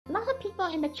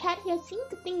people in the chat here seem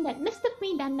to think that Mr.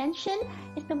 Free Dimension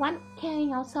is the one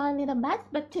carrying our soy little butts,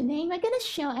 but today we're gonna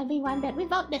show everyone that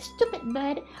without that stupid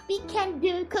bird, we can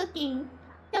do cooking.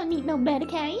 Don't need no bird to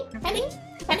carry. Penny?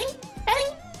 Wait,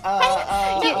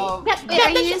 are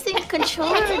you using the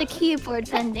controller or the keyboard,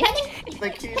 Pending? The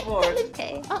keyboard.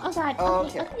 Okay. Oh god. Oh,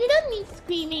 okay. okay. You don't need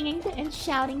screaming and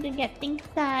shouting to get things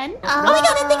done. Oh my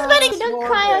god, the thing's burning! You don't More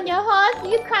cry on better. your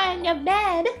horse, you cry on your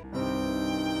bed.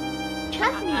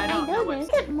 Trust me, I I don't know know this.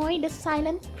 Is it Moi the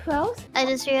silent pros? I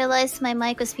just realized my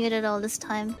mic was muted all this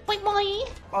time. Wait, Moi!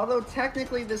 Although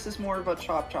technically this is more of a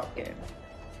chop game.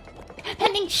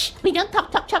 Pending, shh! We don't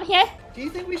chop here! Do you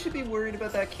think we should be worried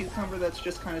about that cucumber that's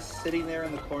just kind of sitting there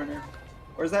in the corner?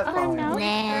 Or is that Oh, fine? no.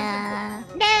 Nah.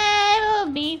 That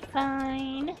will be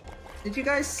fine. Did you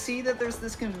guys see that there's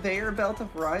this conveyor belt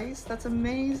of rice? That's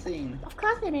amazing. Of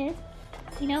course it is.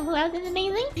 You know who else is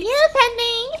amazing? You,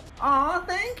 Pending! Aw,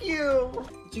 thank you!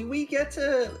 Do we get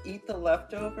to eat the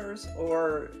leftovers,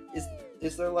 or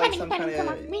is there like some kind come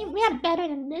of... on. We are better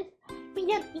than this. We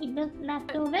don't eat the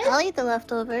leftovers. I'll eat the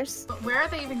leftovers. But where are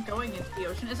they even going into the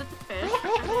ocean? Is it the fish?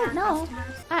 I don't know.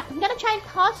 Customers? I'm gonna try and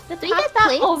toss the Do you get pasta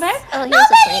plates? over. Oh, here's No, a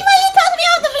Pending, plate. why you toss me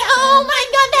off the plate? Oh my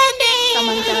god, Pending!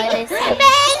 Someone died, I see.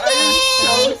 Pending!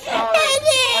 I'm so sorry.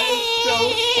 Pending! I'm so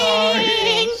sorry.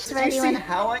 Did you see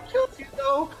how I killed you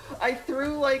though? I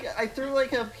threw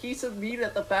like a piece of meat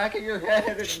at the back of your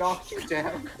head and knocked you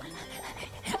down.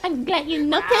 I'm glad you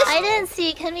noticed. I didn't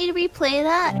see. Can we replay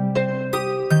that?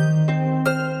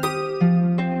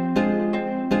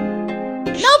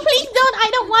 No, please don't. I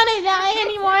don't want to die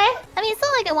anymore. I mean, it's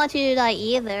not like I want you to die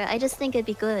either. I just think it'd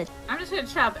be good. I'm just gonna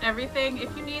chop everything.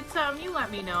 If you need some, you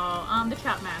let me know. I'm the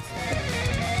chop master.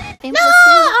 Same No! for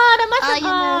two. Oh, the mushroom.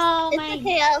 You Oh, missed. my It's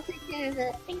okay, I'll take care of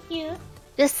it. Thank you.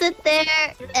 Just sit there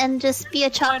and just be a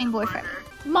chopping board for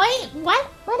Moi, what?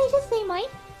 What did you say, Moi?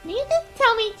 Did you just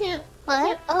tell me to...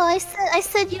 What? Oh, I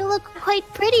said you look quite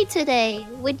pretty today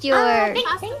with your Thank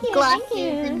you, glasses thank you.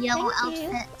 and yellow Thank you.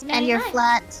 outfit Very and your nice.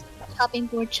 flat chopping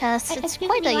board chest. It's Excuse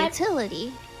quite me, a what?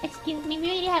 utility. Excuse me, we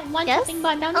already have one Yes? chopping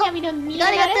board down Oh, here. We don't need you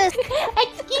gotta another. get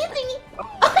this. Excuse me.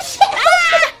 Oh shit!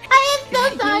 I am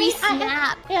so sorry. Yui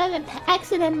snap. It was an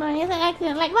accident, Moi. It was an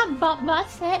accident. Like what Bob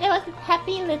Boss said, it was a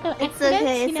happy little It's accident.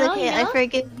 okay, it's you know, okay. You know? I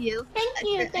forgive you. Thank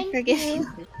you, I thank forgive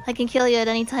you. I can kill you at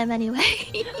any time anyway.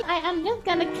 I'm just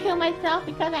gonna kill myself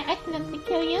because I accidentally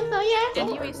kill you. So yeah.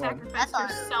 Did you sacrifice That's all.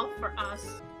 yourself for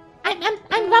us?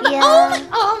 I'm rubber. Yeah.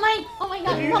 Oh my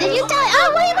god. Did you die?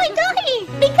 Oh, why am I dying?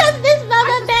 Because this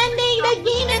rubber banding, the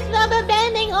game is rubber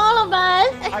banding all of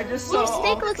us. I just Your saw all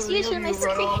snake looks three huge of on my you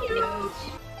run off screen. the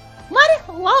edge. What?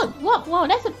 Whoa,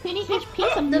 that's a pretty huge piece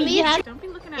of The meat. meat- Yeah. Don't be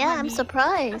looking at Yeah, my I'm meat.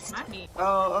 surprised. That's my meat.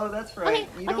 Oh, that's right. Okay,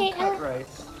 You don't okay, cut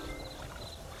rice.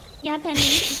 Yeah,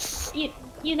 Penny.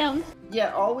 you don't.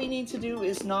 Yeah, all we need to do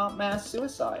is not mass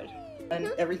suicide,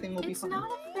 and everything will be It's fine. not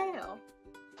a fail.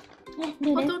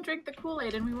 Do Well, this. don't drink the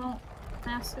Kool-Aid and we won't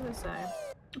mass suicide.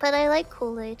 But I like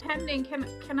Kool-Aid. Pending,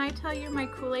 can I tell you my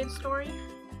Kool-Aid story?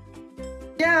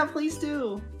 Yeah, please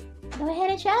do. Go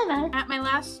ahead and show us. At my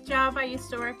last job, I used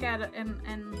to work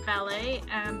in ballet,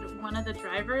 and one of the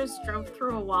drivers drove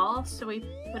through a wall, so we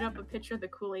put up a picture of the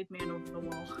Kool-Aid man over the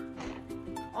wall.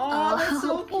 Oh, that's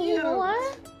so cute.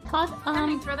 What? Toss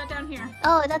Pending, throw that down here.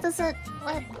 Oh, that doesn't...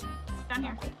 What? Down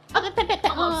here. Pending,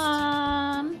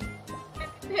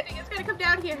 Pending, it's gonna come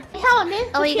down here. how this?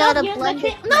 Oh, you gotta blend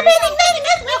it. No, Pending,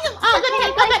 that's me. Oh,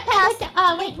 go back.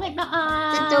 Oh, wait, no.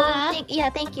 Yeah,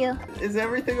 thank you. Is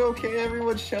everything okay?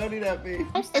 Everyone's shouting at me.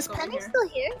 Is over Penny here. still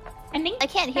here? Pending. I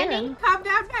can't hear him. Calm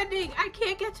down, Pending. I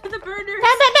can't get to the burners.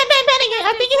 Pending.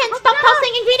 I think you can stop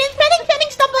tossing ingredients.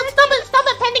 Pending, stop it,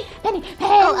 Pending.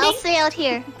 Oh, I'll stay out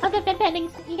here. Okay, Pending,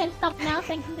 you can stop now.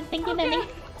 Thank you, Pending.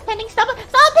 Pending, stop it.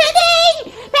 Stop,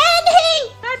 Pending!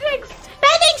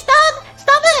 Pending,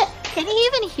 stop it! Can he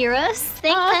even hear us? I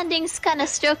think Uh. Pending's kind of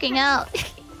stroking out.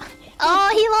 Oh,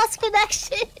 he lost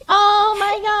connection. Oh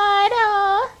my god,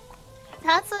 oh.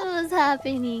 That's what was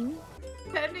happening.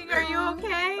 Pending, are you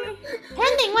okay?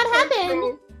 Pending, what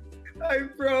happened? I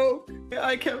broke.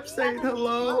 I kept saying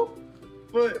hello,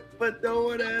 but no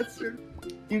one answered.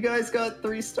 You guys got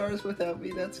 3 stars without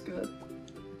me. That's good.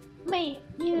 Wait,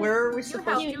 you... Where are we You supposed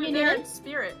helped. to? You were you there did? in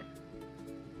spirit.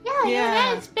 Yeah, you're Yeah.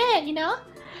 there in spirit, you know?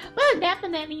 We're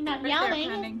definitely not Right there, yelling.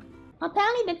 Pending.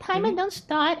 Apparently the timer don't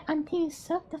start until you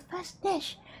serve the first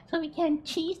dish. So we can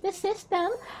cheese the system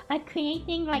by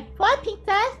creating like 4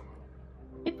 pizzas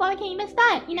before we can even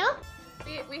start, you know?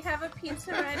 We have a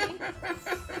pizza ready.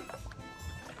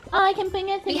 Oh, I can bring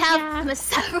it to We have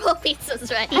several pizzas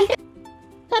ready.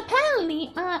 So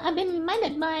apparently, I've been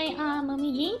reminded by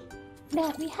Momiji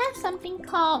that we have something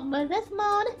called versus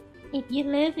mode If you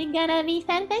lose, we're gonna read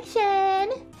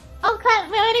fanfiction. Oh crap,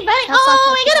 we're already running. That's Oh,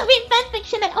 not we're gonna read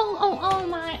fanfiction.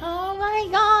 Oh my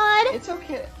god. It's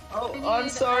okay. Oh, We I'm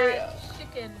need, sorry.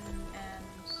 Chicken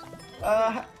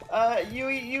and...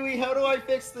 Yui, how do I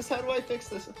fix this? How do I fix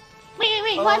this? Wait,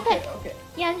 Oh, one okay, sec. okay.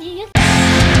 Yeah, you just...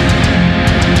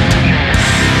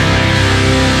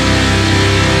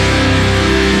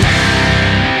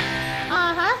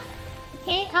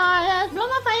 Okay, room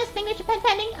of fire extinguisher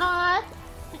pending,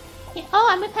 okay. Oh,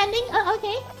 I'm pending,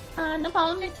 okay. No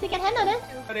problem, we can handle this.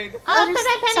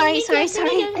 Sorry.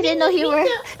 I didn't know you were.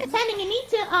 Pending, you need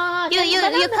to,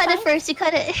 You cut it first. You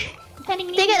cut it. Pending,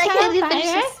 you Dang need it! to I start can't a even finish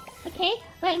fire. this. Okay,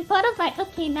 right in front of fire.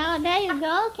 Okay, now there you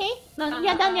go, okay. No,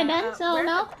 you're done, so where-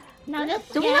 now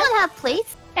just... Do we not have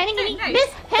plates? Pending, Hey, nice. this,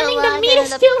 pending, The the meat is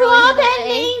ladder, still the raw, throwing it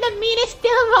pending, the meat is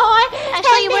still raw.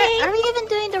 Actually, pending. are we even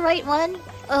doing the right one?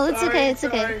 Oh, it's okay. It's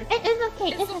okay. Sorry. It's okay,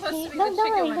 It's it's supposed okay. to be Don't the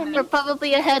chicken worry, one. pending. We're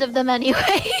probably ahead of them anyway.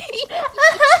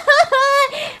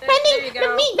 Pending, you the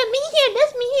go. meat here,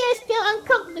 this meat here is still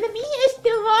uncooked. The meat here is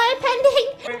still raw, pending.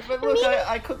 Wait, but look,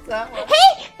 I cooked that one. Hey,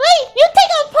 wait, you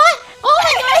take a pot. Oh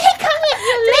my god, he come with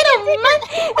you little mutt,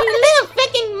 you little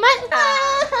freaking mutt.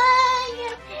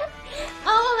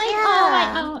 Oh my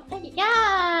god,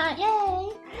 yeah, yay.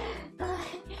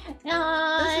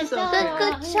 This is so- okay.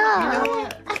 Good You job. know what?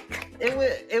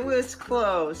 It was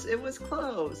close. It was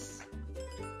close.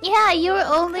 Yeah, you were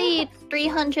only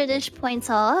 300-ish points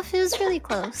off. It was really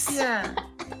close. Yeah.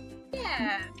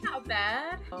 Yeah, not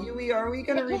bad. Yui, are we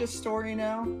gonna read a story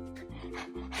now?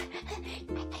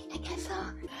 I guess so.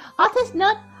 Author's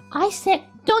note, I said,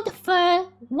 don't defer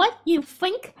what you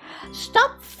think.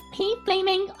 Stop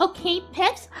blaming. Okay,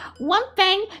 pets. One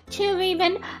thing to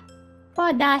Raven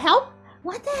for the help.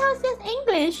 What the hell is this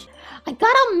English? I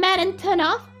got all mad and turned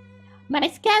off, but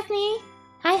it scares me.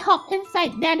 I hopped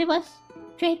inside that it was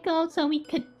Draco so we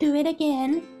could do it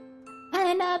again.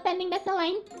 And pending, that's the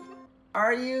line.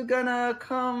 Are you gonna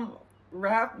come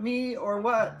rap me or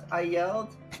what? I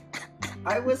yelled.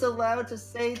 I was allowed to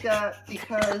say that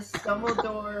because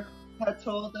Dumbledore had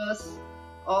told us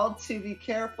all to be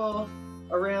careful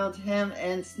around him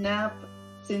and Snap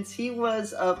since he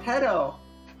was a pedo.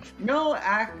 No,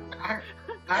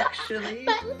 actually.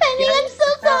 But Penny, I'm so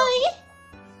sorry.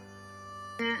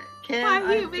 Can Why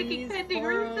are you I making please Pending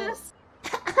borrow- read this?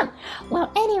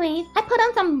 Well, anyways, I put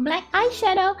on some black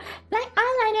eyeshadow, black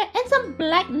eyeliner, and some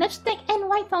black lipstick and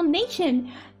white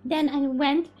foundation. Then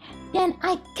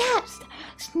I gasped.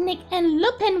 Snake and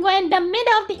Lupin were in the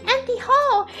middle of the empty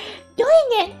hall, doing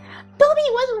it. Dobby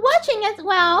was watching as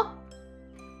well.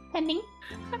 Pending.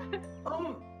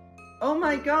 Oh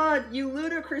my god, you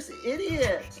ludicrous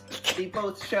idiot! They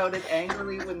both shouted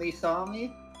angrily when they saw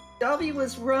me. Dobby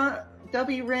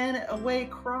ran away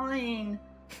crying.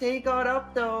 They got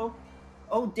up though.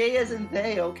 Oh, they as in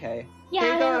they, okay. Yeah,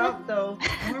 They got up though.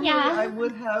 Normally Yeah. I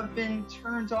would have been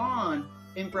turned on.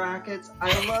 In brackets,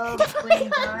 I love when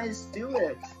guys do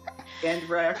it. End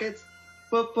brackets.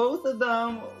 But both of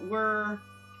them were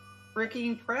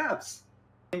freaking preps.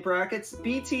 In brackets,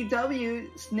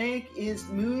 BTW, Snake is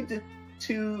moved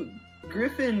to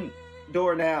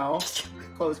Gryffindor now.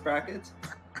 Close brackets.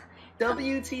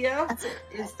 WTF?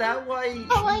 Is that why you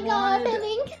Oh my god, wanted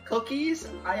Pending. cookies?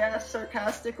 I asked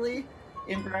sarcastically.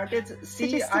 In brackets,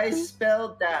 see, I Statistically?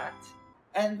 spelled that.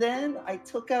 And then I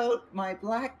took out my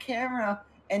black camera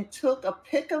and took a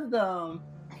pic of them.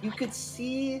 You could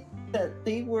see that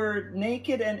they were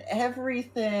naked and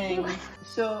everything.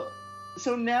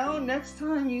 So now next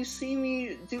time you see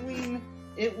me doing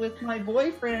it with my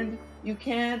boyfriend, you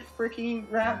can't freaking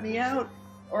rat me out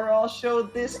or I'll show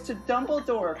this to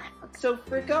Dumbledore. So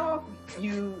frick off,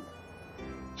 you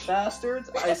bastards.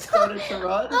 I started to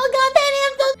run. Oh god, Penny,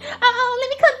 I'm so... let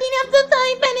me continue. I'm so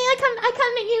sorry, Penny. I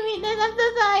can't make you read this. I'm so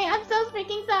sorry. I'm so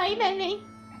freaking sorry, Penny.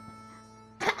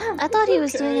 I thought he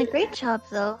was doing a Okay. great job,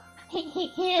 though. He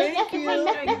is. Thank That's the you. thing. Doing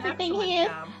That's an the thing. excellent He is.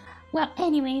 job. Well,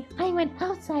 anyways, I went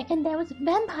outside and there was a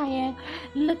vampire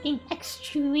looking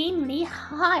extremely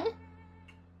hot.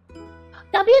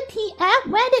 WTF?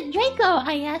 Where did Draco?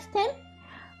 I asked him.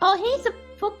 Oh, he's a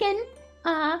fucking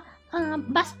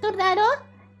bastardo.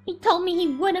 He told me he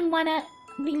wouldn't wanna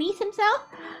release himself.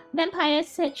 Vampire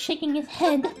said, shaking his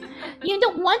head. You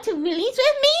don't want to release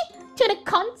with me to the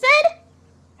concert?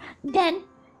 Then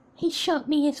he showed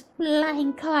me his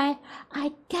flying car.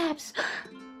 I gasped.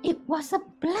 It was a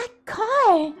black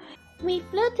car. We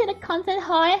flew to the concert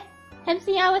hall.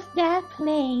 MCR was there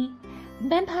playing.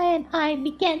 Vampire and I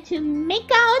began to make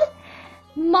out,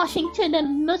 moshing to the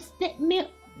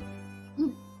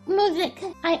music.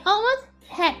 I almost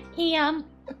had a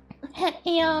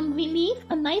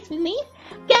nice relief.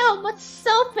 Girl was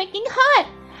so freaking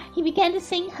he began to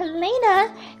sing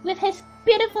Helena with his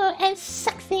beautiful and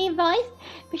sexy voice,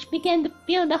 which began to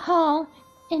fill the hall.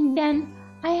 And then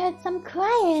I heard some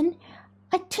crying.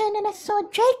 I turned and I saw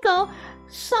Draco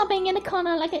sobbing in the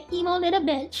corner like an emo little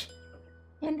bitch.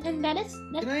 And that is...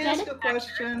 Can I ask a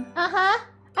question? Uh-huh.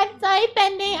 I'm sorry,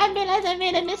 Pendy. I realized I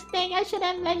made a mistake. I should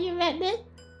have let you read this.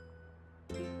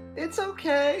 It's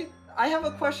okay. I have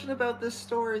a question about this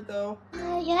story, though.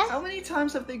 Yeah? How many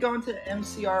times have they gone to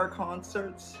MCR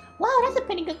concerts? Wow, that's a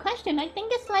pretty good question. I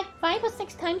think it's like 5 or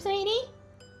 6 times already.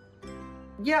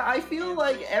 Yeah, I feel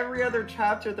like every other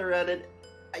chapter they're at it.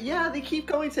 Yeah, they keep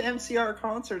going to MCR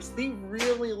concerts. They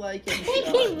really like MCR.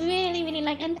 They really, really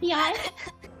like MCR.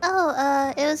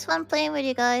 Oh, it was fun playing with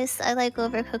you guys. I like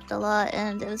Overcooked a lot,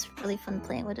 and it was really fun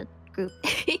playing with a group.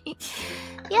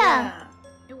 Yeah.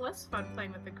 It was fun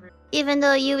playing with the group. Even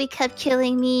though Yui kept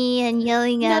killing me and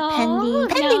yelling at Pendy.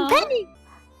 Pendy!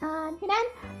 Then,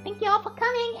 thank you all for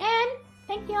coming, and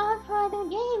thank you all for the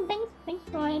game. Thanks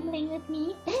for playing with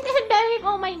me. And bearing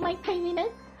all my craziness.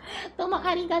 Domo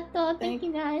arigato. Thank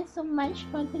you guys so much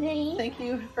for today. Thank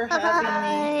you for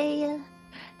having me. Bye.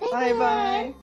 Thank you. Bye.